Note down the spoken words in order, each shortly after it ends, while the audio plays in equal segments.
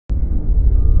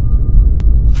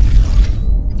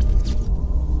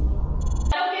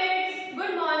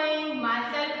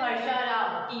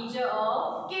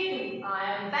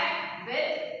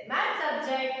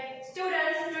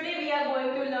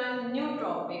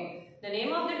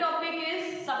name of the topic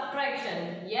is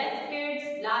subtraction. Yes kids,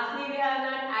 lastly we have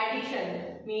learned addition,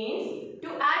 means to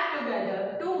add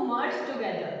together, to merge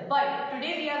together. But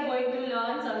today we are going to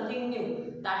learn something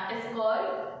new, that is called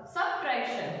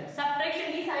subtraction.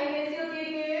 Subtraction की sign कैसी होती है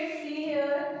kids? See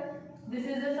here, this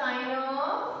is the sign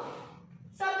of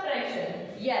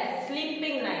subtraction. Yes,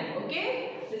 sleeping line.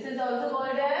 Okay, this is also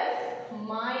called as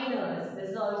minus. This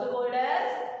is also called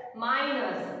as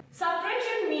minus.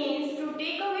 Subtraction means to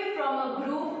take away from a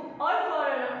group or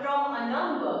from a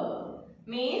number.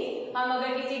 Means हम अगर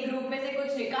किसी group में से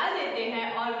कुछ निकाल देते हैं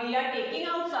और we are taking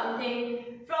out something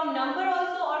from number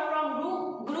also or from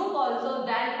group also,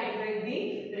 then it will be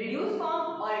reduced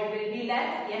form or it will be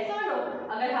less. Yes or no?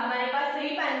 अगर हमारे पास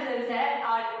 3 pencils है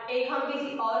और एक हम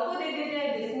किसी और को दे देते हैं,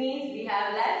 this means we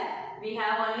have less. We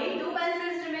have only 2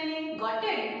 pencils remaining. Got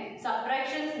it?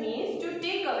 Subtractions means to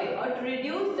take away or to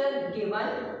reduce the given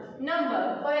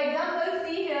number. For example,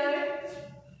 see here.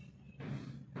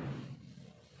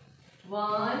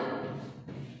 1,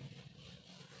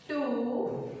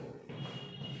 2,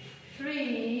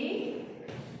 3,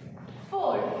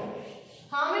 4.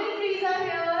 How many trees are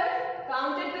here?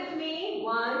 Count it with me.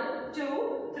 1,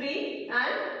 2, 3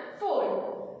 and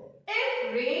 4.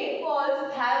 If rain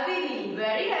falls heavily,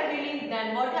 very heavily,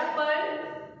 then what happened?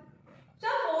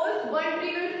 Suppose one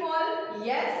tree will fall.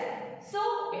 Yes. So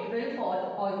it will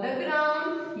fall on the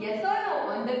ground. Yes or no?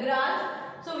 On the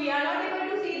grass. So we are not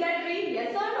able to see that tree.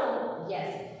 Yes or no? Yes.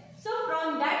 So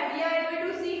from that we are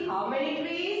able to see how many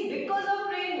trees because of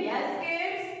rain. Yes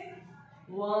kids.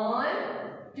 1,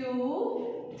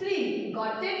 2, 3.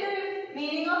 Got it? The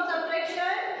meaning of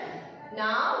subtraction?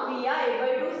 Now we are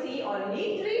able to see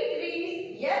only 3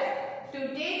 trees. Yes. To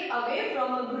take away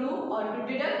from a group or to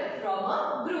deduct from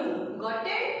a group. Got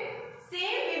it?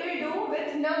 Same we will do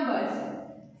with numbers.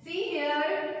 See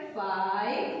here,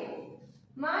 5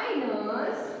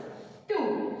 minus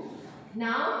 2.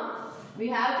 Now we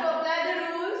have to apply the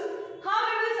rules. How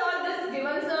will we solve this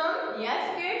given sum? Yes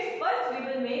kids, first we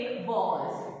will make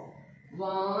balls.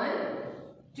 1,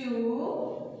 2,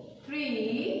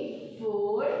 3,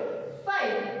 4,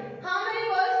 5. How many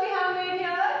balls we have made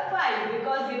here? 5,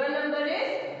 because given number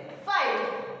is 5.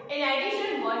 In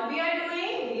addition, what we are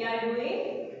doing? We are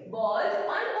doing balls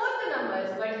on both the numbers.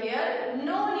 But here,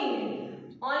 no need.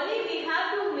 Only we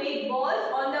have to make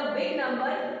balls on the big number,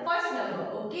 first number.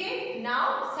 Okay?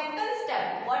 Now, second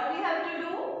step. What we have to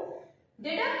do?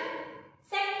 Deduct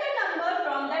second number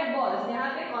from that balls. यहाँ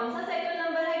पे कौन सा second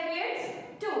number है kids?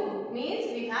 2. Means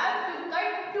we have to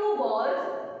cut 2 balls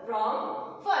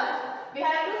from first. We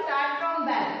have to start from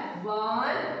back.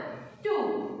 1,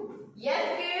 2. Yes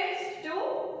kids, 2,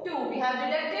 2. We have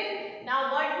deducted.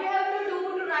 Now what we have to do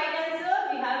to write answer?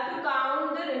 We have to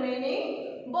count the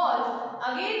remaining balls.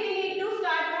 Again we need to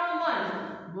start from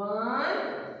 1. 1,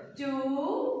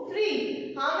 2,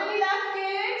 3. How many left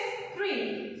kids?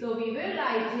 3. So we will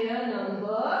write here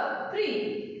number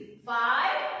 3.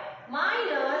 5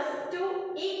 minus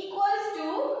 2 equals to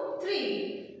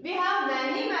 3. We have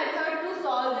many methods to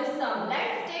solve this sum.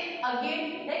 Let's take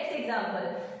again next example.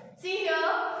 See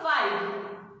here 5.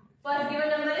 First given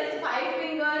number is 5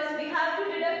 fingers. We have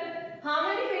to deduct how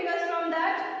many fingers from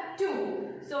that?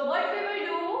 2. So what we will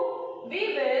do? We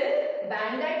will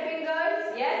bend that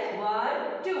fingers. Yes,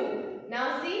 1, 2.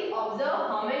 Now see, observe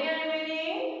how many are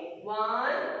remaining?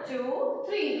 1, 2,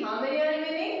 3. How many are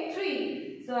remaining?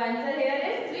 3. So answer here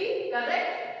is 3.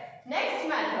 Correct? Next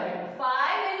method.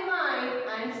 5 in mind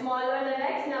and smaller the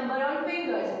next number on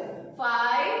fingers.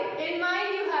 5 in mind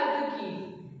you have to keep.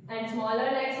 And smaller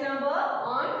next number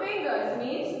on fingers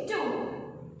means 2.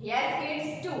 Yes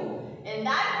kids, 2. In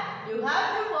that you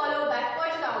have to follow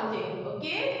backwards counting.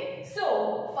 Okay?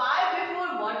 So 5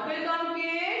 before what will come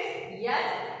kids? Yes,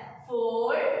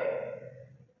 4,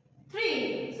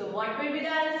 3. So what will be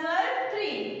the answer?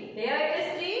 3. Here it is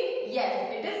 3.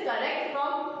 Yes, it is correct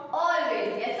from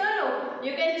always. Yes or no?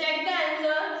 You can check the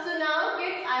answer. So now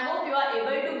kids, I hope you are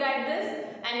able to get this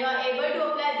and you are able to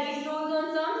apply these rules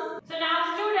on sums. So now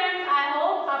students, I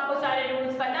hope आपको सारे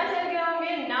rules पता चल गए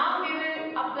होंगे. Now we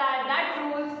will apply that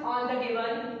rules on the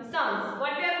given sums.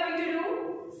 What we are going to do?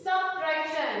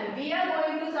 Subtraction. We are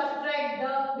going to subtract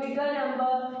the bigger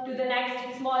number to the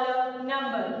next smaller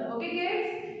number. Okay kids?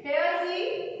 Here see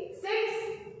 6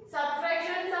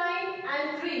 subtraction sign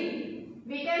and 3.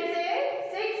 We can say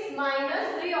 6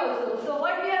 minus 3 also. So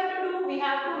what we have to do? We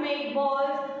have to make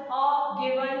balls of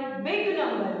given big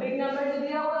number. Big number जो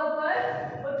दिया हुआ ऊपर,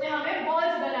 उससे हमें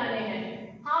balls बनाने हैं.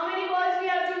 How many balls we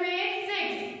have to make?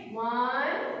 6.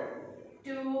 1,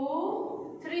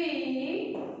 2,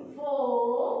 3,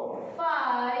 4,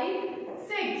 5,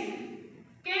 6.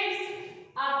 Kids,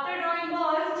 after drawing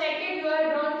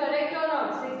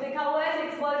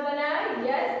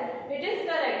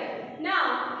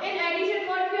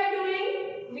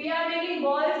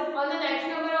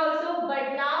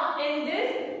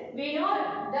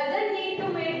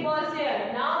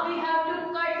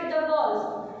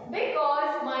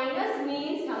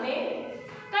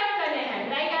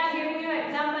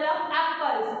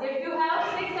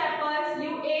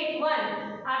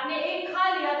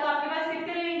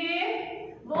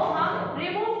वो हम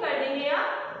रिमूव कर देंगे या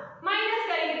माइनस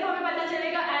करेंगे, तो हमें पता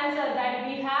चलेगा answer that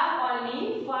we have only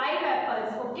 5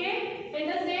 apples. Okay,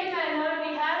 in the same manner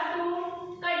we have to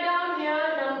cut down here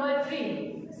number 3.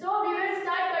 So we will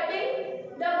start cutting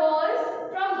the balls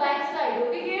from back side.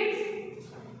 Okay kids,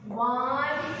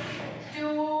 1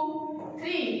 2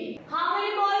 3. How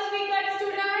many balls we cut,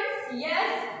 students?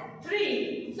 Yes,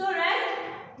 3. So rest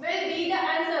will be the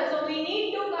answer. So we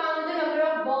need to count the number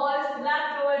of balls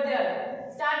left over there.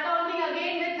 Start counting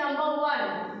again with number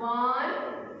 1. 1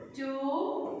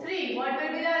 2 3. What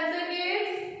will be the answer, kids?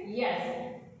 Yes,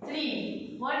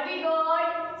 3. What we got?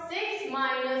 6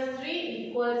 minus 3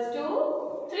 equals to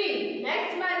 3.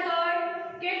 Next method,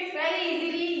 kids, very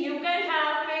easily you can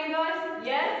have fingers.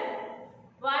 Yes,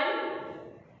 1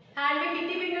 hand में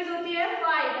कितनी fingers होती है?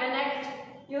 5. And next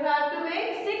you have to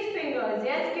make 6 fingers.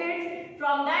 Yes kids,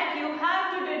 from that you have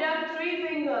to deduct 3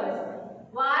 fingers.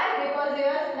 Why? Because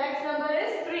your next number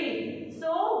is 3.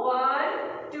 So 1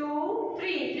 2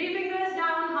 3. 3 fingers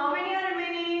down. How many are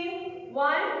remaining?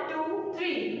 1 2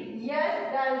 3. Yes,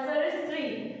 the answer is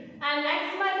 3. And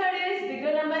next method is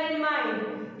bigger number in mind.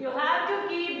 You have to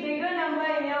keep bigger number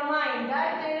in your mind.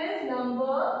 That is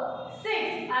number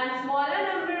 6 and smaller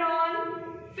number on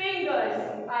fingers.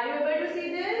 Are you able to see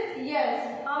this?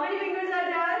 Yes. How many fingers are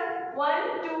there? 1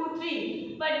 2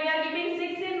 3. But we are keeping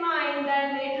 6 in mind.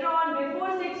 Then later on,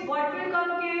 before 6, what will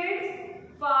come, kids?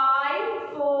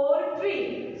 5 4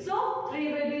 3. So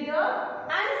 3 will be the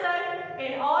answer.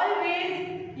 In all ways,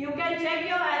 you can check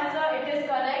your answer. It is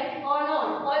correct or not.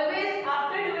 Always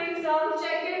after doing sum,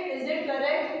 check it. Is it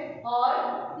correct or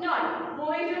not?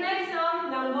 Moving to next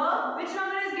sum, number. Which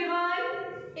number is given?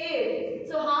 8.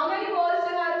 So how many balls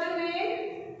you have to make?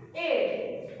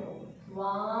 8.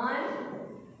 1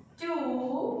 2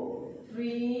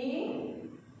 3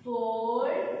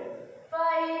 4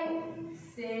 5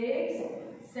 6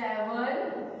 7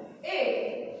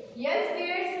 8. Yes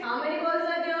kids, how many balls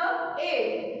are there?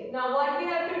 8. Now what we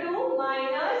have to do?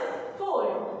 Minus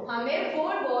 4. हमें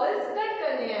 4 balls cut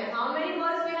करने हैं. How many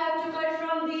balls we have to cut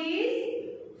from these?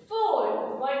 4.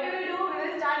 What we will do? We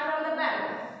will start from the back.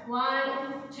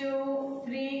 1 2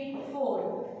 3 4.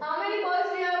 How many balls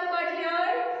we have cut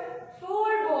here?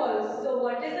 4 balls. So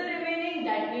what is the remaining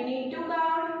that we need to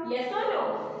count? Yes or no?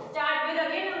 Start with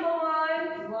again number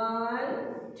 1.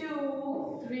 1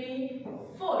 2 3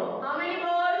 4. How many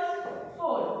balls?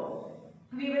 4.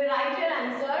 We will write your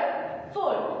answer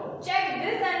 4. Check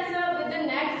this answer with the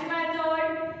next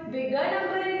method. Bigger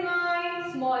number in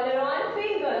mind, smaller on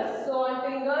fingers. So on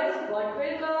fingers, what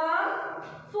will come?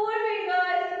 4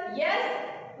 fingers. Yes.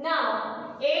 Now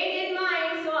 8 in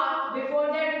mind. So before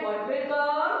that, what will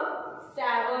come?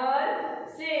 7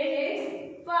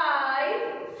 6 5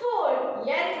 4.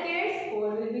 Yes kids, 4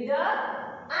 will be the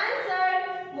answer.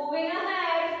 Moving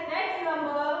ahead, next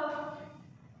number.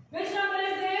 Which number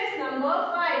is this? Number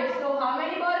 5. So how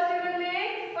many balls we will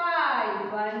make?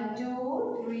 5. 1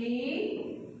 2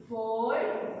 3 4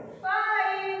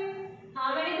 5. How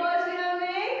many balls we have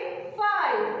made?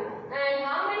 5. And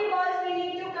how many balls we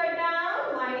need to cut down?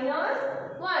 Minus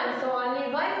 1. So only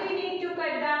 1 we need to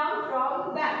cut down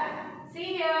from back. See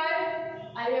here.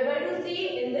 Are you able to see?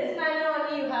 In this manner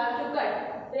only you have to cut.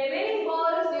 Remaining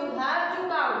balls you have to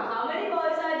count. How many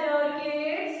balls are there,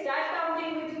 kids? Start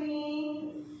counting with me.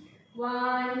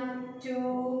 1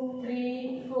 2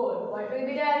 3 4. What will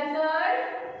be the answer?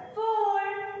 4.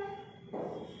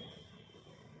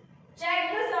 Check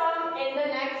the sum in the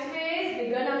next phase.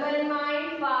 Bigger number in mind,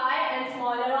 5 and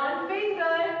smaller on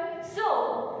finger. So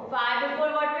 5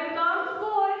 before what will come?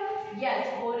 4. Yes,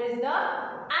 4 is the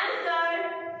answer.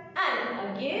 And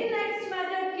again next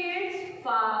method, kids,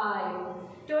 5.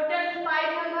 Total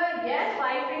 5 number. Yes,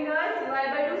 5 fingers. You are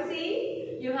able to see.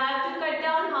 You have to cut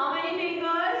down how many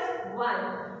fingers?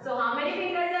 1. So how many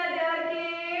fingers are there,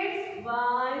 kids?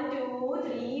 1 2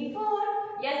 3 4.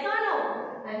 Yes or no?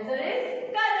 Answer is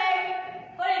correct.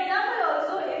 For example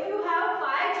also, if you have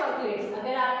 5 chocolates,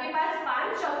 अगर आपके पास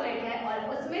 5 chocolate है और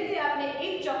उसमें से आपने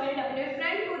एक chocolate अपने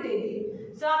friend को दे दी,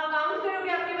 so आप काउंट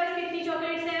करोगे आपके पास कितनी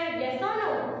चॉकलेट्स हैं? Yes or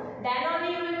no? Then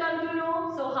only you will come to know.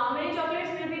 So how many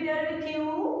chocolates will be there with you?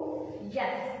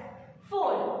 Yes,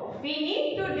 4. We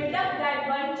need to deduct that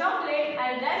 1 chocolate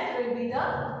and rest will be the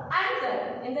answer.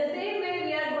 In the same way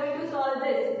we are going to solve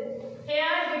this.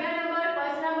 Here bigger number,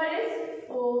 first number is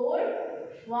 4.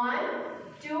 1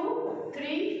 2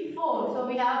 3 4. So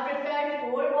we have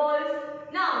prepared 4 balls.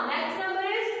 Now next number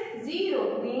is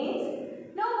 0, means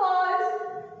no balls.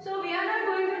 So we are not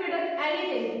going to deduct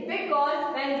anything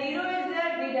because when 0 is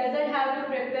there, we doesn't have to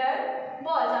prepare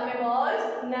balls. हमें balls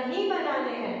नहीं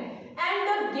बनाने हैं. And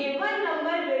the given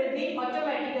number will be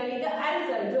automatically the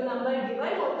answer.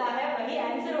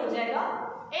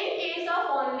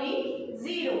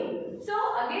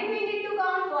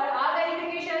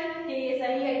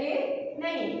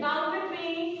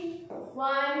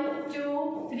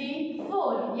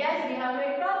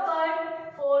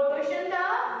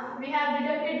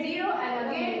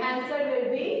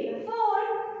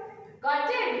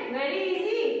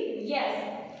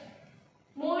 Yes.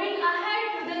 Moving ahead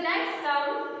to the next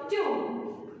sum,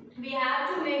 2. We have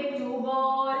to make 2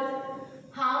 balls.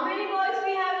 How many balls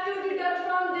we have to deduct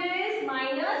from this?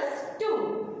 Minus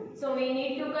 2. So we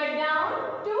need to cut down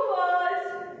 2 balls.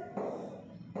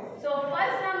 So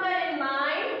first number in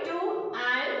mind, 2,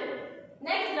 and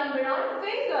next number on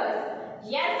fingers.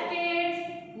 Yes kids,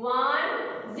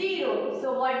 1, 0. So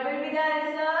what will be the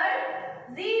answer?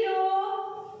 0.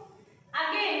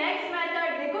 Again next method,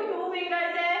 देखो 2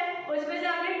 fingers है, उसमें से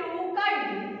हमने 2 काट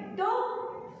दी, तो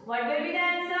what will be the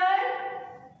answer?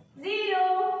 0.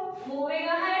 Moving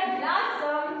ahead, last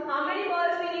sum. How many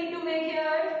balls we need to make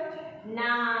here?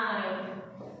 9.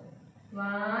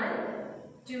 1,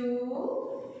 2,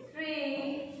 3,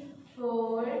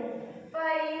 4,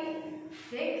 5,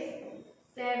 6,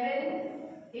 7,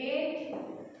 8,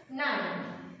 9.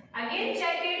 Again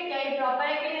check it, क्या ये proper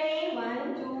है कि नहीं? 1,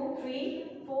 2, 3,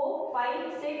 4, 5,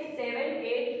 6, 7,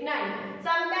 8, 9.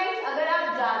 Sometimes अगर आप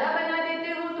ज़्यादा बना देते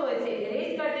हो तो इसे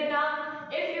erase कर देना.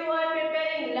 If you are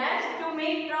preparing less to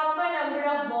make proper number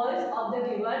of balls of the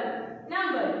given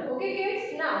number. Okay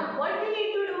kids? Now what we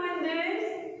need to do in this?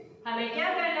 हमें क्या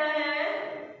करना है?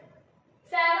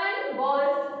 7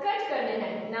 balls cut करने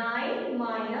हैं. 9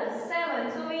 minus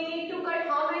 7. So we need to cut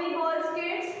how many balls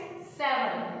kids?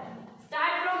 7.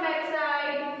 Start from back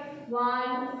side.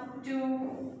 1, 2,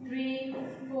 3,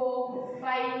 4,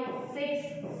 5, 6,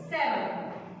 7.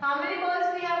 How many balls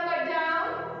we have cut down?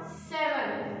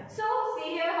 7. So see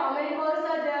here how many balls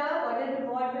are there.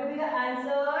 What will be the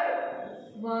answer?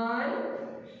 1,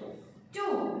 2.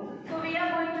 So we are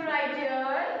going to write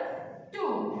here 2.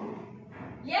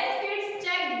 Yes kids,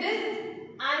 check this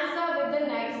answer with the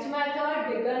next method.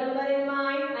 Bigger number in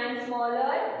mind and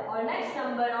smaller or next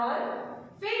number on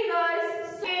fingers.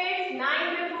 So kids,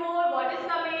 9 before, what is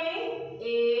coming?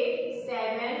 8,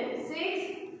 7,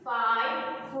 6,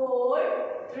 5, 4,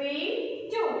 3,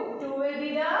 2. 2 will be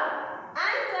the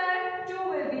answer. 2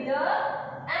 will be the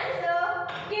answer.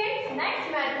 Kids,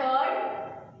 next method.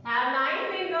 Have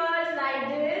 9 fingers like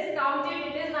this. Count it.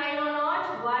 It is 9 or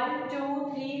not? 1,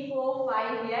 2, 3, 4,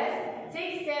 5. Yes.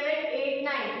 6, 7, 8,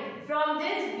 9. From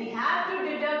this, we have to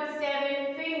deduct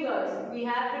 7 fingers. We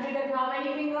have to deduct how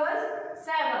many fingers?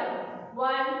 7.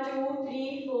 1, 2,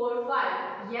 3, 4,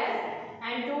 5. Yes.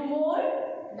 And 2 more.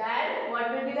 Then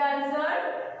what will be the answer?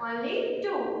 Only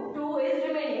 2. 2 is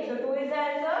remaining. So 2 is the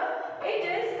answer. It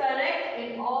is correct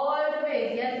in all the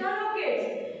ways. Yes or no kids?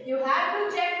 You have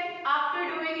to check after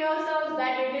doing your sums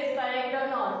that it is correct or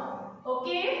not.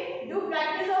 Okay? Do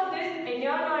practice of this in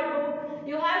your notebook.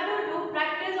 You have to do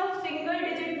practice of single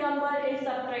digit number in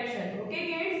subtraction. Okay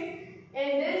kids?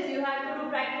 In this you have to do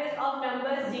practice of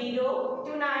numbers 0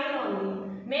 to 9 only.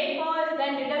 Make balls,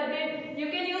 then deduct it. You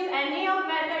can use any of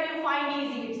method you find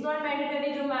easy. It's not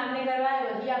mandatory जो ma'am ने करवाया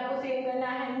वही आपको same करना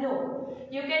है. No.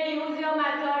 You can use your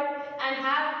method and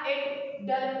have it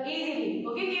done easily.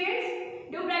 Okay